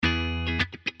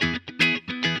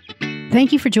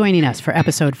Thank you for joining us for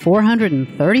episode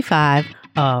 435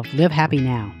 of Live Happy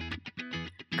Now.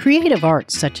 Creative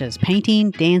arts such as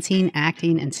painting, dancing,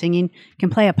 acting, and singing can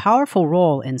play a powerful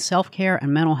role in self-care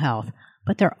and mental health,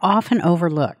 but they're often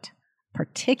overlooked,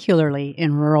 particularly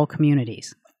in rural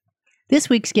communities. This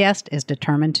week's guest is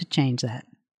determined to change that.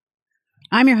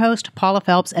 I'm your host, Paula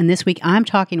Felps, and this week I'm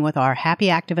talking with our Happy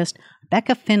Activist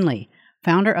Becca Finley,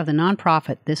 founder of the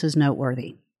nonprofit This Is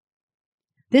Noteworthy.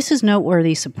 This Is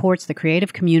Noteworthy supports the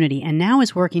creative community and now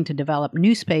is working to develop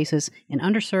new spaces in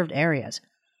underserved areas.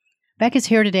 Becca's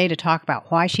here today to talk about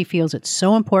why she feels it's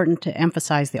so important to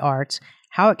emphasize the arts,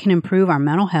 how it can improve our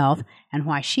mental health, and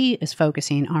why she is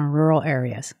focusing on rural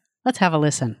areas. Let's have a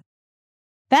listen.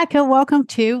 Becca, welcome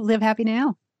to Live Happy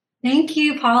Now. Thank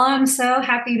you, Paula. I'm so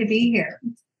happy to be here.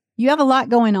 You have a lot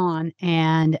going on,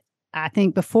 and I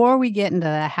think before we get into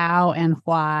the how and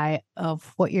why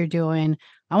of what you're doing,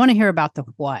 I want to hear about the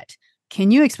what. Can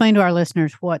you explain to our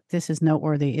listeners what This Is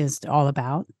Noteworthy is all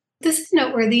about? This Is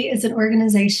Noteworthy is an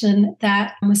organization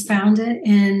that was founded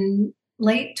in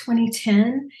late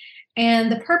 2010. And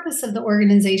the purpose of the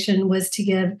organization was to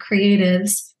give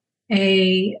creatives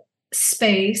a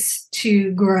space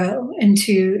to grow and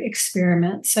to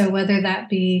experiment. So whether that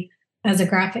be as a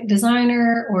graphic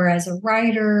designer or as a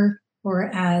writer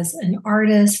or as an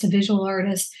artist, a visual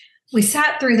artist, we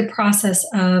sat through the process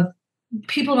of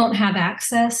people don't have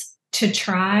access to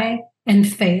try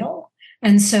and fail.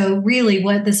 And so really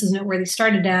what This Is Noteworthy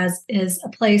started as is a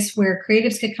place where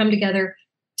creatives could come together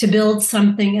to build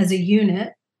something as a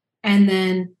unit and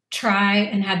then try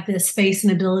and have this space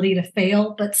and ability to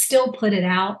fail, but still put it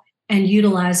out and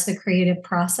utilize the creative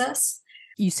process.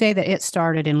 You say that it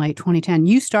started in late 2010.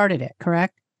 You started it,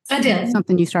 correct? I did.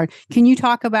 Something you started. Can you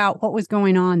talk about what was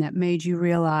going on that made you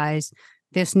realize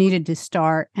this needed to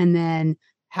start? And then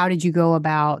how did you go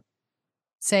about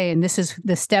saying this is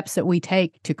the steps that we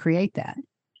take to create that?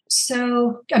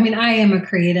 So, I am a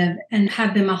creative and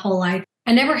have been my whole life.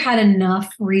 I never had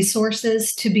enough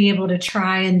resources to be able to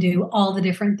try and do all the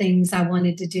different things I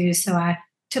wanted to do. So I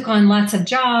took on lots of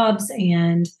jobs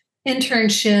and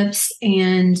internships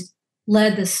and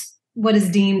led this, what is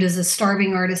deemed as a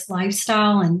starving artist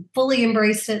lifestyle, and fully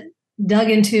embraced it, dug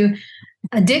into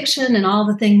addiction and all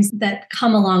the things that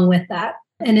come along with that.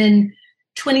 And in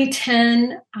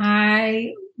 2010,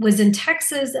 I was in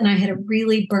Texas and I had a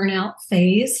really burnout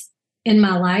phase in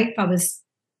my life. I was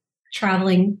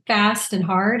traveling fast and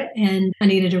hard and I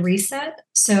needed a reset.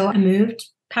 So I moved,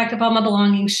 packed up all my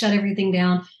belongings, shut everything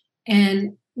down,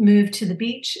 and moved to the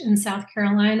beach in South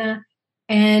Carolina,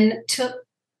 and took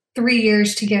 3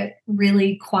 years to get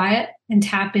really quiet and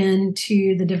tap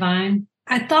into the divine.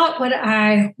 I thought what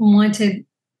I wanted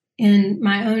in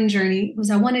my own journey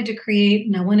was I wanted to create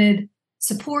and I wanted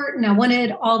support and I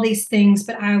wanted all these things,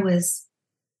 but I was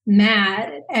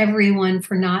mad at everyone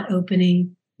for not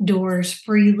opening doors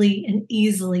freely and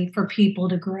easily for people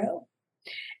to grow.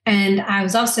 And I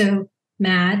was also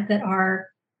mad that our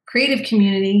creative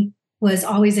community was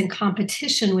always in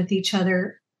competition with each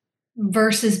other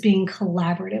versus being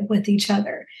collaborative with each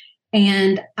other.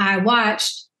 And I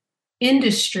watched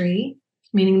industry,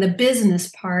 meaning the business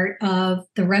part of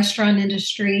the restaurant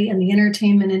industry and the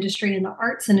entertainment industry and the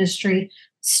arts industry,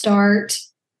 start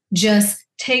just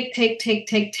take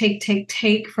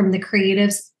from the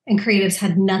creatives, and creatives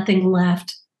had nothing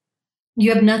left.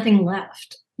 You have nothing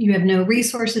left. You have no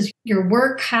resources. Your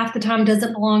work half the time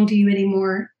doesn't belong to you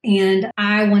anymore. And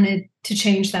I wanted to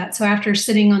change that. So after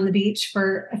sitting on the beach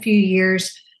for a few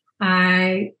years,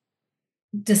 I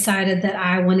decided that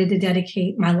I wanted to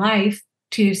dedicate my life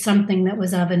to something that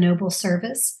was of a noble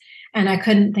service. And I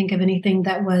couldn't think of anything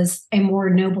that was a more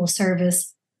noble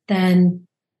service than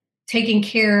taking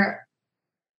care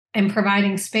and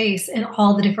providing space in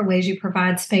all the different ways you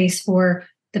provide space for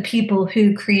the people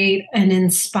who create and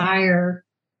inspire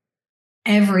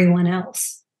everyone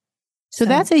else. So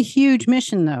that's a huge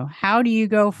mission, though. How do you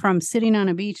go from sitting on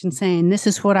a beach and saying, this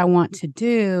is what I want to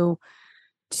do,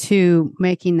 to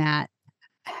making that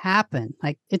happen?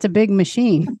 Like, it's a big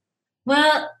machine.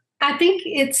 Well, I think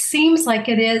it seems like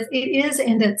it is,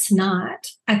 and it's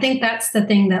not. I think that's the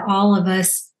thing that all of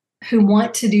us who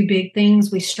want to do big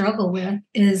things, we struggle with,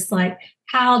 is like,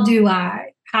 how do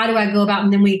I go about?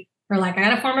 And then we're like, I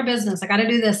got to form a business. I got to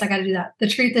do this. I got to do that. The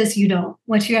truth is you don't.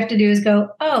 What you have to do is go,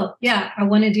 oh yeah, I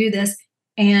want to do this.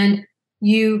 And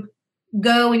you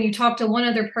go and you talk to one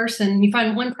other person, you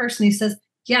find one person who says,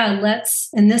 yeah, let's,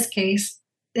 in this case,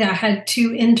 I had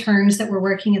 2 interns that were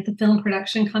working at the film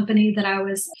production company that I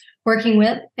was working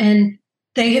with. And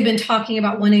they had been talking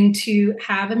about wanting to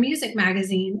have a music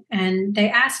magazine. And they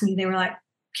asked me, they were like,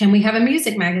 can we have a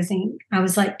music magazine? I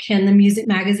was like, can the music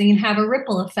magazine have a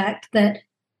ripple effect that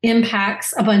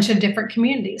impacts a bunch of different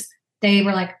communities? They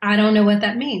were like, I don't know what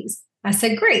that means. I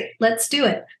said, great, let's do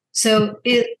it. So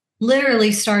it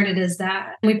literally started as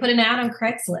that. We put an ad on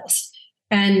Craigslist,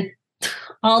 and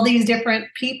all these different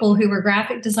people who were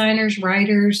graphic designers,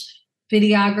 writers,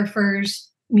 videographers,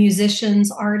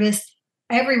 musicians, artists,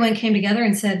 everyone came together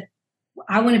and said,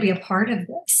 I want to be a part of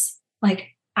this. Like,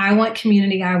 I want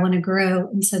community, I want to grow.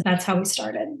 And so that's how we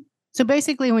started. So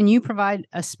basically, when you provide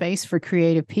a space for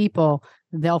creative people,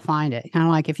 they'll find it. Kind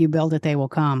of like if you build it, they will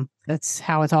come. That's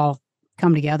how it's all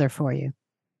come together for you.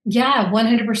 Yeah,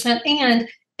 100%. And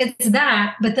it's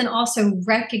that, but then also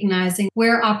recognizing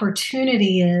where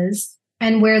opportunity is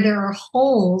and where there are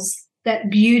holes that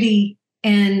beauty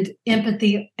and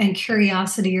empathy and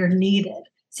curiosity are needed.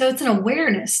 So it's an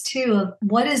awareness too of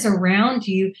what is around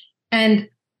you. And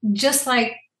just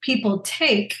like people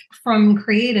take from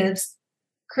creatives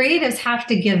have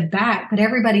to give back, but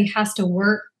everybody has to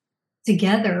work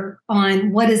together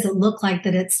on what does it look like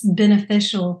that it's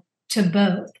beneficial to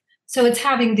both. So it's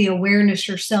having the awareness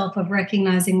yourself of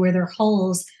recognizing where there are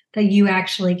holes that you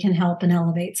actually can help and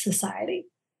elevate society.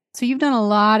 So you've done a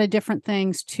lot of different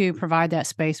things to provide that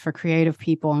space for creative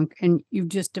people, and you've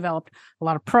just developed a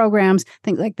lot of programs,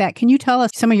 things like that. Can you tell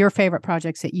us some of your favorite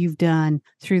projects that you've done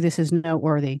through This Is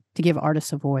Noteworthy to give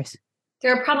artists a voice?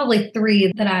 There are probably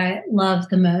three that I love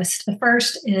the most. The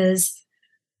first is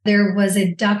there was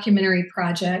a documentary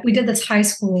project. We did this high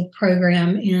school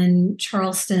program in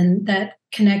Charleston that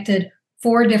connected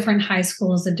 4 different high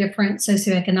schools of different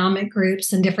socioeconomic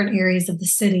groups in different areas of the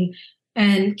city.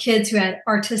 And kids who had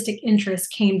artistic interests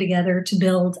came together to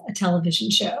build a television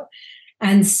show.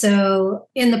 And so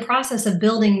in the process of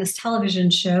building this television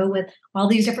show with all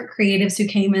these different creatives who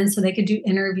came in so they could do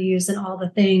interviews and all the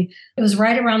thing, it was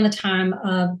right around the time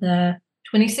of the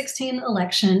 2016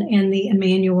 election and the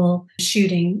Emmanuel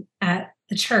shooting at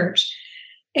the church.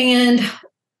 And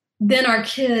then our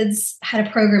kids had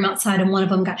a program outside, and one of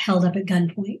them got held up at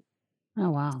gunpoint.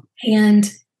 Oh, wow.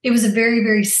 And it was a very,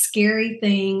 very scary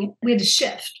thing. We had to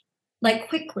shift like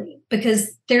quickly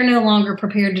because they're no longer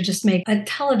prepared to just make a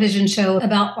television show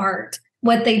about art.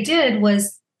 What they did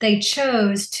was they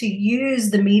chose to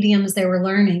use the mediums they were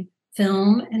learning,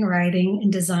 film and writing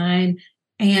and design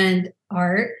and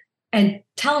art and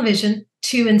television,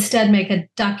 to instead make a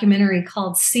documentary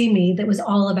called See Me that was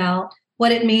all about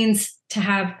what it means to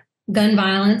have gun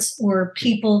violence or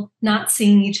people not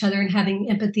seeing each other and having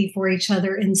empathy for each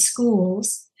other in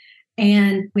schools.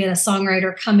 And we had a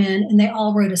songwriter come in and they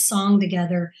all wrote a song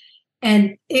together.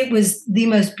 And it was the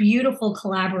most beautiful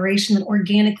collaboration that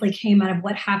organically came out of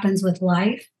what happens with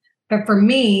life. But for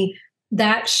me,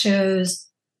 that shows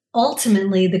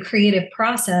ultimately the creative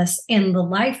process and the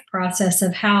life process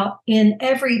of how in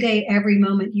every day, every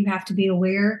moment, you have to be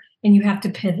aware and you have to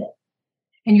pivot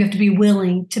and you have to be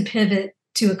willing to pivot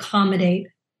to accommodate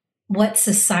what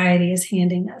society is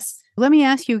handing us. Let me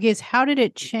ask you, Giz, how did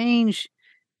it change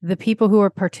the people who are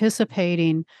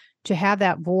participating to have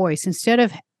that voice instead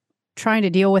of trying to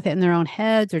deal with it in their own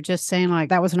heads or just saying like,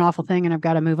 that was an awful thing and I've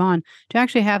got to move on, to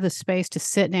actually have the space to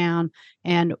sit down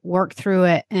and work through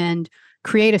it and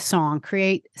create a song,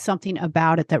 create something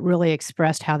about it that really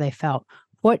expressed how they felt?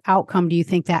 What outcome do you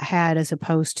think that had as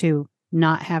opposed to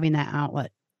not having that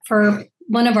outlet? For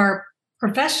one of our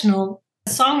professional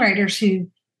songwriters who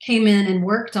came in and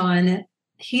worked on it,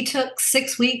 he took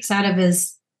 6 weeks out of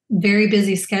his very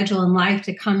busy schedule in life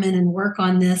to come in and work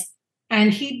on this.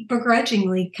 And he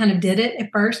begrudgingly kind of did it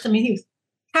at first. I mean, he was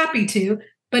happy to,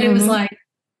 but it was like,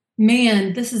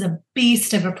 man, this is a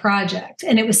beast of a project.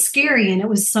 And it was scary and it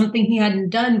was something he hadn't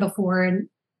done before and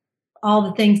all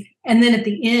the things. And then at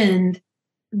the end,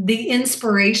 the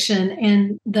inspiration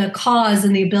and the cause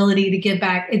and the ability to give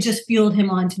back, it just fueled him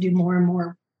on to do more and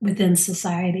more within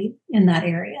society in that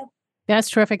area. That's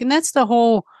terrific. And that's the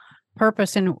whole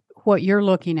purpose and what you're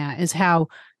looking at is how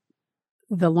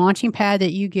the launching pad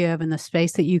that you give and the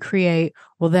space that you create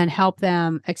will then help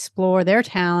them explore their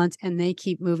talents, and they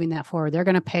keep moving that forward. They're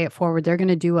going to pay it forward. They're going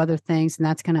to do other things, and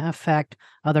that's going to affect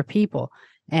other people.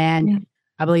 And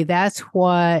I believe that's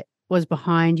what was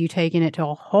behind you taking it to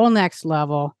a whole next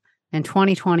level in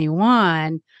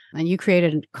 2021. And you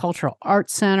created a cultural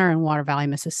arts center in Water Valley,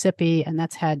 Mississippi, and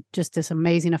that's had just this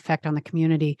amazing effect on the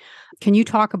community. Can you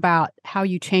talk about how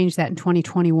you changed that in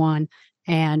 2021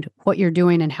 and what you're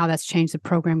doing and how that's changed the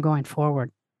program going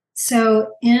forward?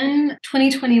 So in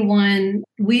 2021,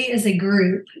 we as a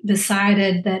group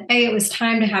decided that, A, it was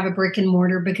time to have a brick and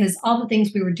mortar because all the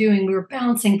things we were doing, we were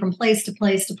bouncing from place to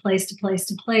place to place to place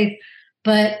to place.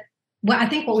 But I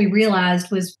think what we realized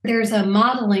was there's a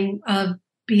modeling of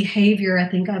behavior, I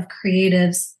think, of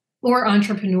creatives or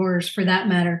entrepreneurs for that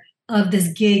matter, of this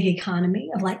gig economy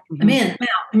of like, I'm in, I'm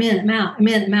out, I'm in, I'm out, I'm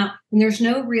in, I'm out. And there's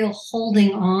no real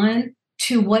holding on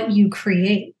to what you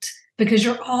create because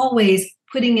you're always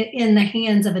putting it in the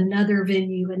hands of another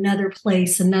venue, another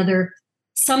place, another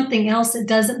something else that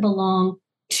doesn't belong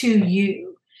to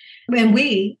you. And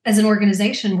we, as an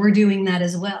organization, we're doing that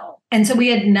as well. And so we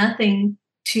had nothing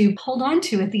to hold on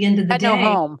to at the end of the day. No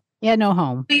home. Yeah, no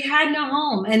home. We had no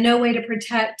home and no way to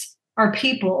protect our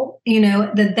people,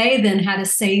 that they then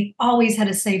always had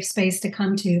a safe space to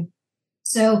come to.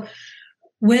 So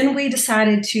when we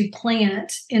decided to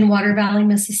plant in Water Valley,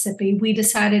 Mississippi, we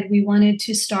decided we wanted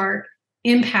to start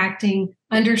impacting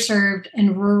underserved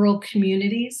and rural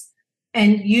communities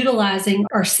and utilizing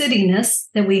our cityness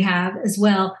that we have as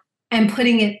well and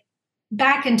putting it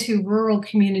back into rural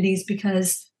communities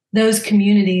because those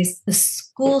communities, the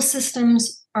school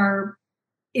systems are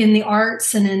in the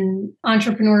arts and in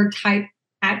entrepreneur type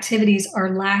activities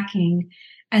are lacking.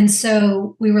 And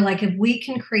so we were like, if we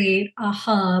can create a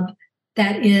hub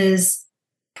that is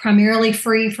primarily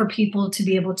free for people to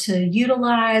be able to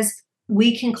utilize,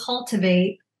 we can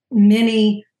cultivate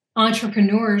many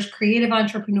entrepreneurs, creative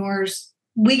entrepreneurs.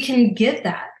 We can give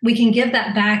that. We can give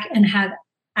that back and have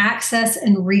access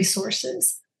and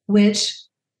resources, which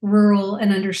rural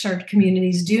and underserved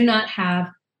communities do not have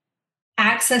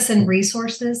access and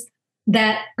resources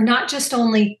that are not just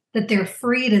only that they're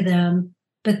free to them,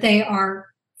 but they are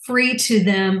free to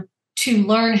them to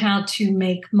learn how to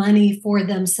make money for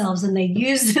themselves. And they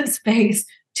use this space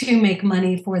to make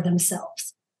money for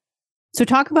themselves. So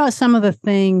talk about some of the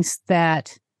things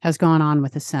that has gone on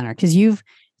with the center, because you've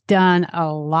done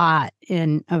a lot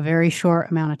in a very short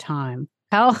amount of time.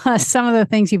 Tell us some of the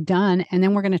things you've done, and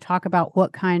then we're going to talk about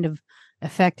what kind of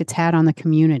effect it's had on the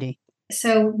community.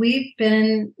 So we've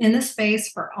been in the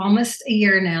space for almost a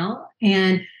year now,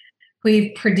 and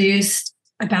we've produced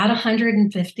about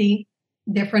 150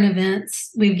 different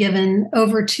events. We've given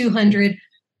over 200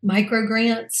 micro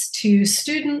grants to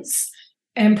students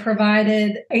and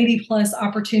provided 80 plus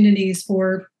opportunities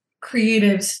for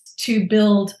creatives to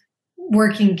build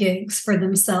working gigs for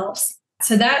themselves.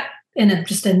 So that in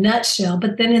just a nutshell.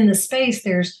 But then in the space,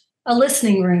 there's a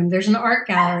listening room, there's an art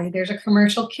gallery, there's a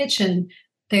commercial kitchen,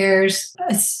 there's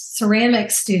a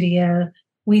ceramic studio.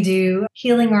 We do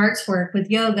healing arts work with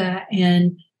yoga,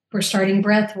 and we're starting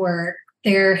breath work.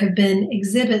 There have been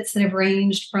exhibits that have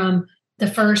ranged from the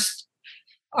first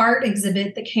art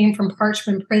exhibit that came from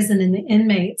Parchman Prison and the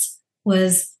inmates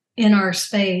was in our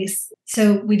space.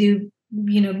 So we do,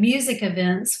 music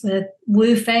events with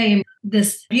Wu Fei,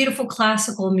 this beautiful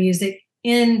classical music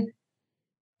in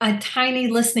a tiny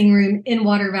listening room in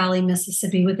Water Valley,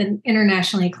 Mississippi with an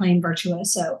internationally acclaimed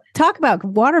virtuoso. Talk about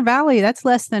Water Valley. That's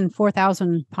less than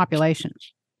 4,000 population.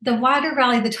 The Water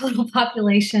Valley, the total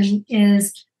population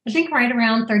is, I think, right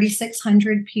around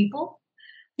 3,600 people.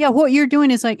 Yeah, what you're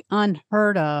doing is like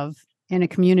unheard of in a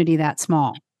community that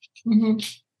small. Mm-hmm.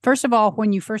 First of all,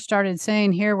 when you first started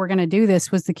saying, here, we're going to do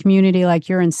this, was the community like,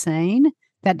 you're insane?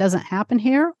 That doesn't happen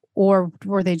here? Or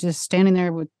were they just standing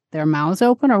there with their mouths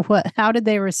open, or what? How did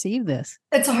they receive this?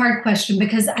 It's a hard question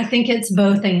because I think it's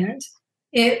both and.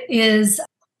 It is,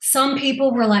 some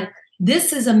people were like,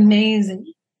 this is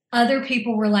amazing. Other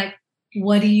people were like,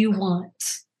 what do you want?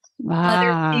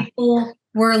 Other people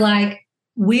were like,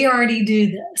 we already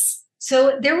do this.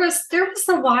 So there was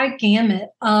the wide gamut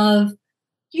of,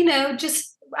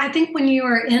 just, I think when you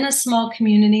are in a small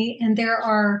community and there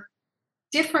are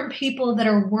different people that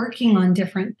are working on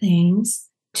different things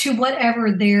to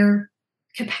whatever their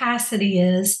capacity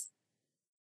is,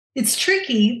 it's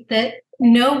tricky that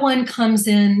no one comes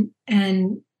in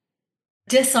and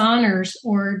dishonors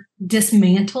or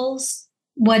dismantles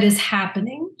what is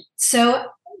happening. So,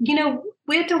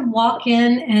 we had to walk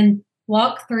in and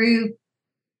walk through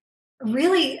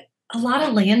really a lot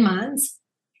of landmines.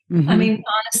 Mm-hmm. I mean,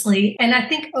 honestly, and I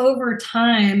think over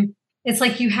time, it's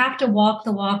like you have to walk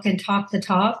the walk and talk the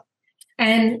talk.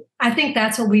 And I think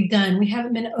that's what we've done. We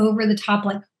haven't been over the top.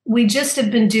 Like, we just have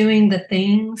been doing the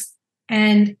things,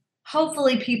 and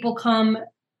hopefully people come.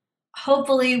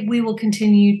 Hopefully we will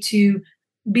continue to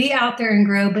be out there and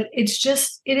grow, but it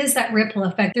is that ripple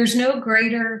effect. There's no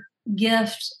greater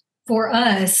gift for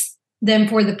us than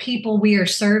for the people we are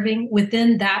serving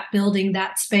within that building,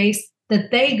 that space, that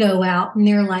they go out and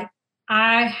they're like,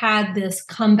 I had this,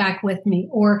 come back with me,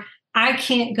 or I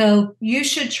can't go, you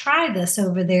should try this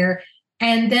over there.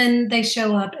 And then they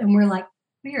show up and we're like,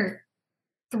 we're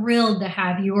thrilled to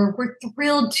have you, or we're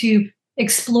thrilled to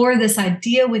explore this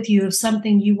idea with you of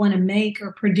something you want to make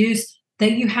or produce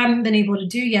that you haven't been able to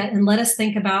do yet, and let us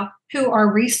think about who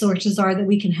our resources are that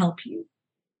we can help you.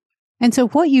 And so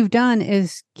what you've done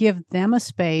is give them a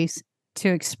space to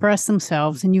express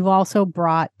themselves. And you've also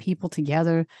brought people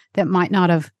together that might not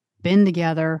have been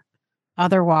together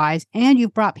otherwise. And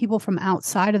you've brought people from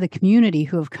outside of the community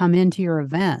who have come into your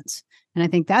events. And I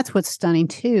think that's what's stunning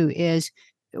too, is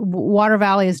Water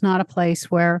Valley is not a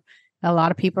place where a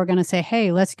lot of people are going to say,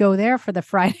 hey, let's go there for the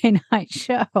Friday night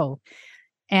show.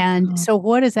 And so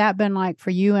what has that been like for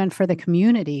you and for the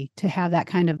community to have that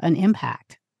kind of an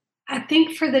impact? I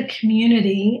think for the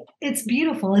community, it's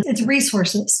beautiful. It's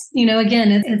resources.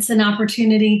 Again, it's an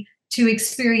opportunity to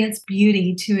experience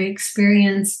beauty, to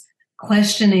experience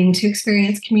questioning, to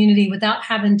experience community without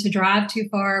having to drive too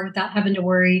far, without having to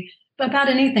worry about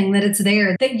anything, that it's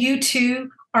there, that you too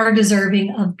are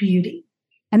deserving of beauty.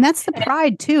 And that's the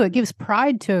pride too. It gives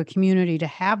pride to a community to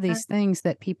have these things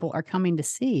that people are coming to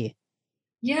see.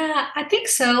 Yeah, I think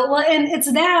so. Well, and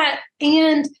it's that,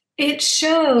 and it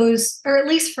shows, or at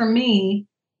least for me,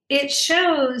 it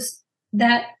shows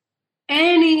that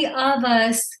any of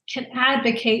us can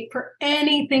advocate for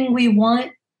anything we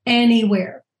want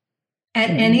anywhere at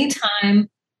any time.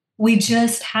 We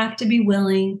just have to be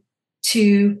willing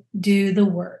to do the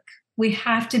work. We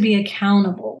have to be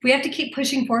accountable. We have to keep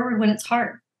pushing forward when it's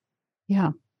hard.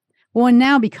 Yeah. Well, and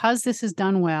now because this is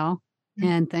done well,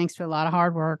 and thanks to a lot of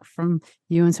hard work from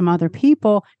you and some other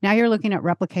people, now you're looking at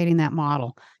replicating that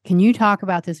model. Can you talk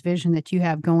about this vision that you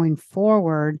have going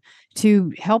forward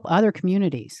to help other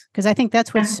communities? Because I think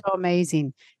that's what's so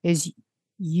amazing is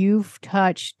you've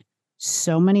touched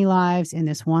so many lives in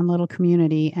this one little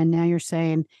community. And now you're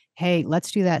saying, hey,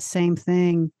 let's do that same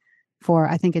thing for,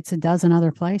 I think it's a dozen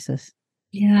other places.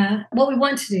 Yeah. What we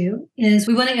want to do is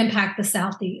we want to impact the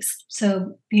Southeast.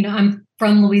 So, I'm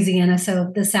from Louisiana,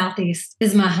 so the Southeast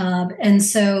is my hub. And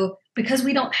so because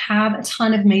we don't have a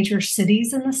ton of major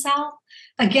cities in the South,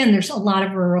 again, there's a lot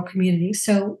of rural communities.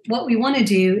 So what we want to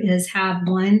do is have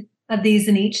one of these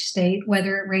in each state,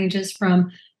 whether it ranges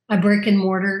from a brick and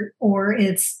mortar or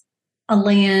it's a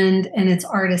land and it's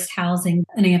artist housing,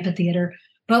 an amphitheater.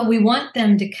 But we want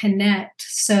them to connect.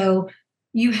 So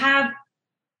you have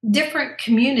different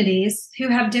communities who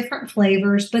have different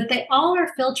flavors, but they all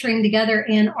are filtering together,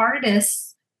 and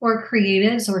artists or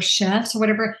creatives or chefs or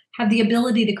whatever have the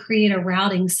ability to create a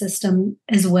routing system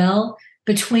as well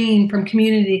from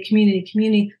community to community to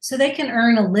community, so they can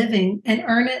earn a living and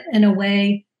earn it in a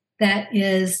way that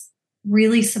is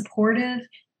really supportive,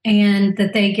 and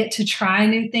that they get to try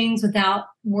new things without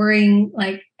worrying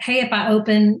like, hey, if I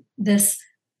open this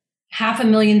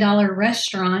 $500,000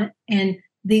 restaurant and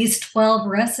these 12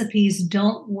 recipes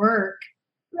don't work,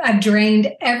 I've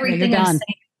drained everything I've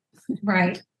saved.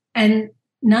 Right. And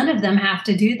none of them have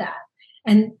to do that.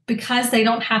 And because they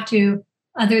don't have to,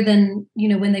 other than,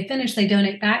 when they finish, they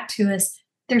donate back to us,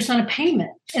 there's not a payment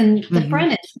in the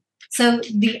front end. So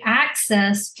the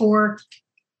access for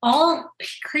all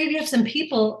creatives and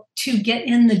people to get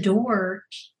in the door,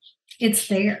 it's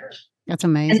there. That's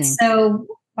amazing. And so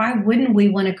why wouldn't we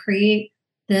want to create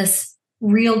this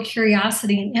real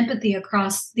curiosity and empathy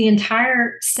across the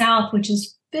entire South, which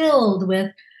is filled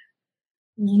with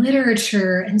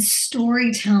literature and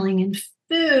storytelling and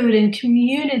food and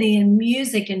community and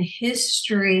music and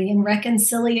history and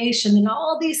reconciliation and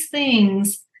all these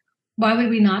things? Why would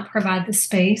we not provide the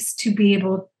space to be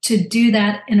able to do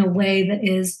that in a way that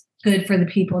is good for the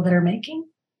people that are making?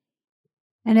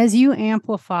 And as you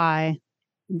amplify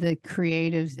the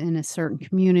creatives in a certain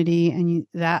community, and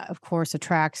that of course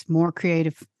attracts more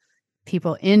creative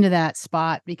people into that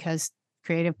spot, because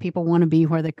creative people want to be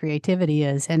where the creativity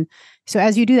is. And so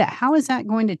as you do that, how is that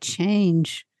going to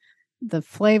change the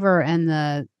flavor and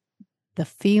the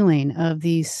feeling of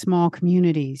these small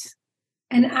communities?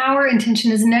 And our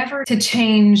intention is never to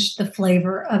change the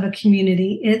flavor of a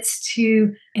community. It's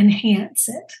to enhance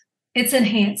it.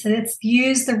 It's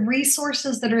use the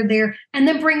resources that are there and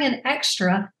then bring in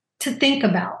extra to think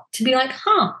about, to be like,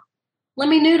 let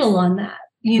me noodle on that.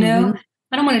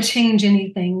 I don't want to change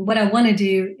anything. What I want to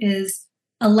do is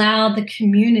allow the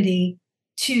community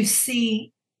to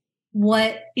see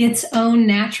what its own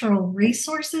natural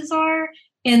resources are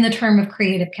in the term of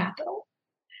creative capital.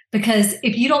 Because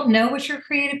if you don't know what your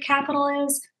creative capital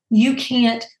is, you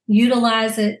can't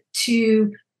utilize it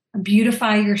to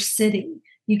beautify your city.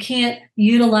 You can't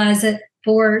utilize it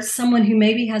for someone who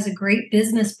maybe has a great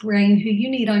business brain who you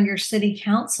need on your city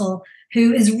council,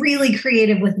 who is really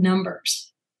creative with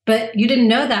numbers. But you didn't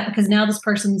know that because now this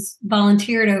person's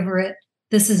volunteered over it.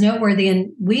 This is noteworthy.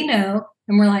 And we know,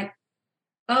 and we're like,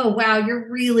 oh, wow, you're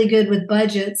really good with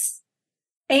budgets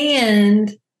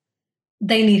and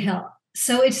they need help.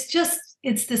 So it's just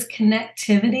it's this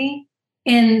connectivity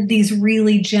in these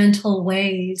really gentle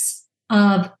ways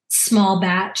of small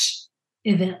batch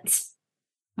events.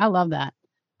 I love that.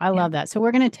 I love that. So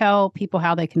we're going to tell people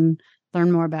how they can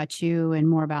learn more about you and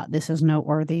more about This Is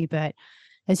Noteworthy. But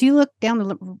as you look down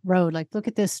the road, like look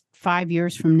at this 5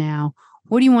 years from now,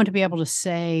 what do you want to be able to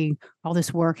say all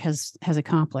this work has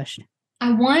accomplished?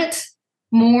 I want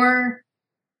more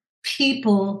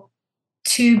people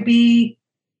to be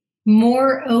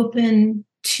more open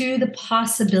to the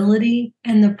possibility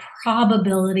and the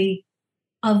probability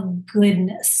of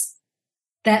goodness,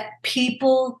 that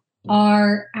people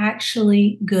are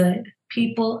actually good.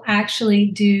 People actually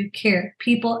do care.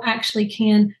 People actually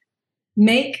can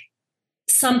make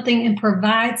something and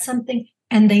provide something,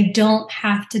 and they don't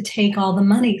have to take all the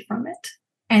money from it.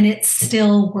 And it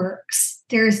still works.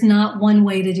 There's not one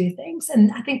way to do things.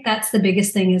 And I think that's the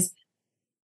biggest thing, is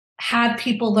have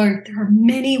people learn there are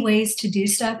many ways to do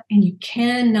stuff, and you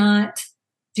cannot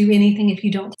do anything if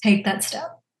you don't take that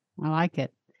step. I like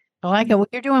it. I like it. Well,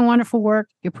 you're doing wonderful work.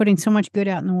 You're putting so much good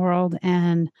out in the world,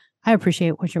 and I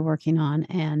appreciate what you're working on.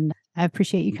 And I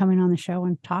appreciate you coming on the show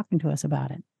and talking to us about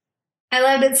it. I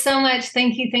loved it so much.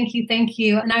 Thank you, thank you, thank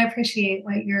you. And I appreciate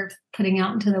what you're putting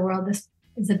out into the world. This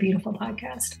is a beautiful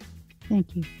podcast.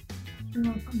 Thank you. You're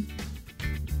welcome.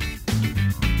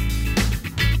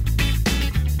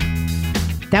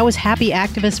 That was Happy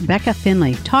Activist Becca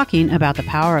Finley talking about the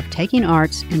power of taking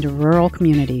arts into rural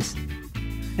communities.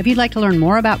 If you'd like to learn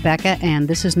more about Becca and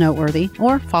This Is Noteworthy,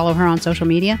 or follow her on social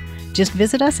media, just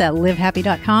visit us at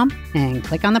livehappy.com and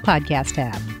click on the podcast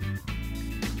tab.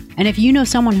 And if you know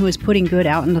someone who is putting good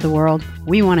out into the world,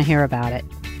 we want to hear about it.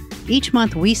 Each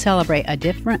month, we celebrate a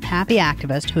different happy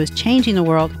activist who is changing the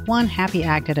world one happy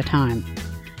act at a time.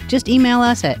 Just email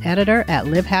us at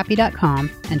editor@livehappy.com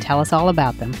and tell us all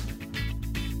about them.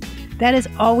 That is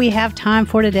all we have time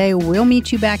for today. We'll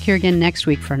meet you back here again next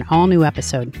week for an all-new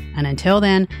episode. And until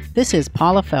then, this is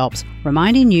Paula Felps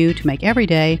reminding you to make every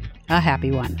day a happy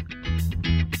one.